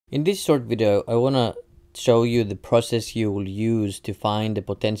In this short video, I want to show you the process you will use to find the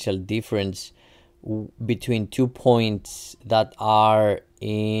potential difference between 2 points that are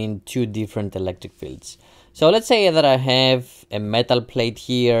in two different electric fields. So let's say that I have a metal plate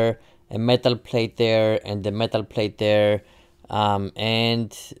here, a metal plate there, and the metal plate there, even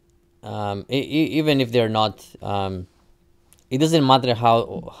if they're not, it doesn't matter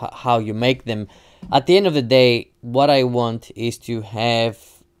how you make them. At the end of the day, what I want is to have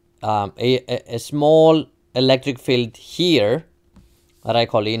a small electric field here that I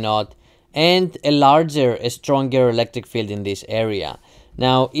call E naught, and a stronger electric field in this area.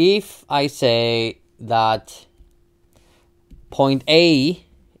 Now, if I say that point A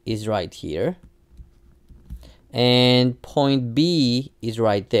is right here and point B is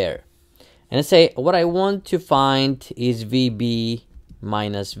right there, and I say what I want to find is VB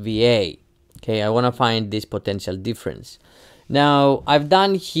minus VA. Okay, I want to find this potential difference. Now, I've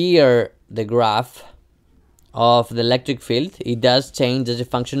done here the graph of the electric field. It does change as a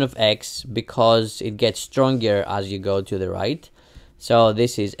function of x because it gets stronger as you go to the right. So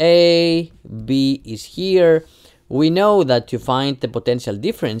this is A, B is here. We know that to find the potential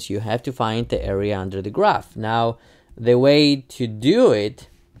difference, you have to find the area under the graph. Now, the way to do it,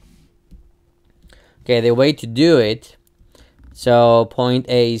 so point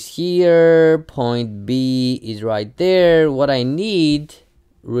A is here, point B is right there. What I need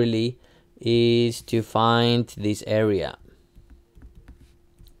really is to find this area.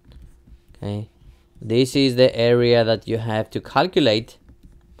 Okay, this is the area that you have to calculate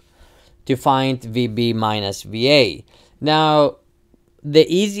to find VB minus VA. Now, the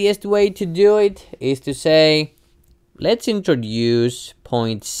easiest way to do it is to say, let's introduce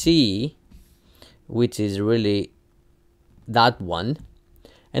point C, which is really that one,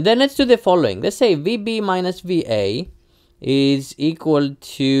 and then let's do the following. Let's say VB minus VA is equal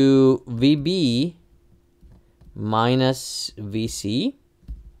to VB minus VC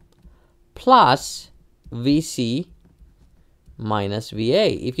plus VC minus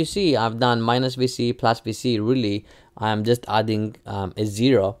VA. If you see, I've done minus VC plus VC. Really, I'm just adding a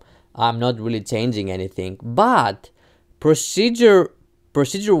zero. I'm not really changing anything, but procedure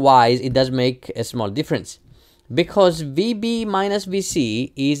wise, it does make a small difference, because VB minus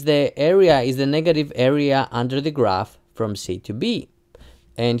VC is the negative area under the graph from C to B,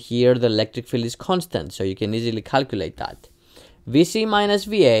 and here the electric field is constant, so you can easily calculate that. VC minus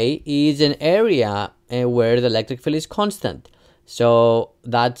VA is an area where the electric field is constant, so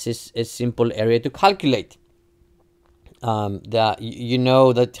that's a simple area to calculate. You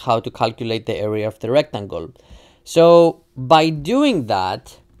know that how to calculate the area of the rectangle. So by doing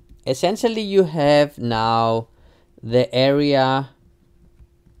that, essentially you have now the area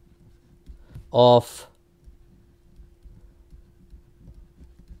of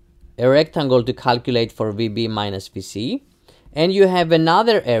a rectangle to calculate for VB minus VC, and you have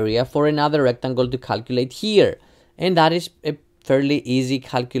another area for another rectangle to calculate here, and that is a fairly easy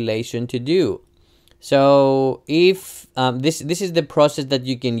calculation to do. So if this is the process that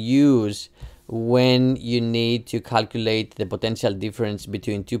you can use when you need to calculate the potential difference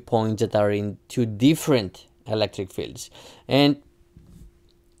between 2 points that are in two different electric fields. And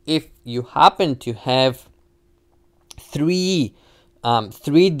if you happen to have three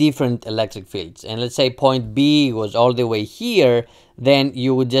different electric fields, and let's say point B was all the way here, then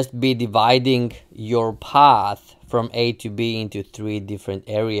you would just be dividing your path from A to B into 3 different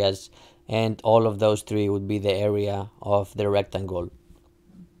areas, and all of those 3 would be the area of the rectangle.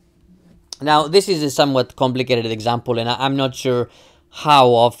 Now, this is a somewhat complicated example, and I'm not sure how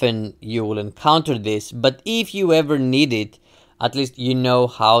often you will encounter this, but if you ever need it, at least you know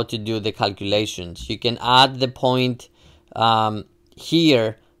how to do the calculations. You can add the point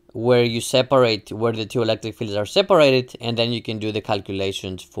here where you separate, where the two electric fields are separated, and then you can do the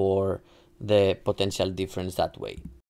calculations for the potential difference that way.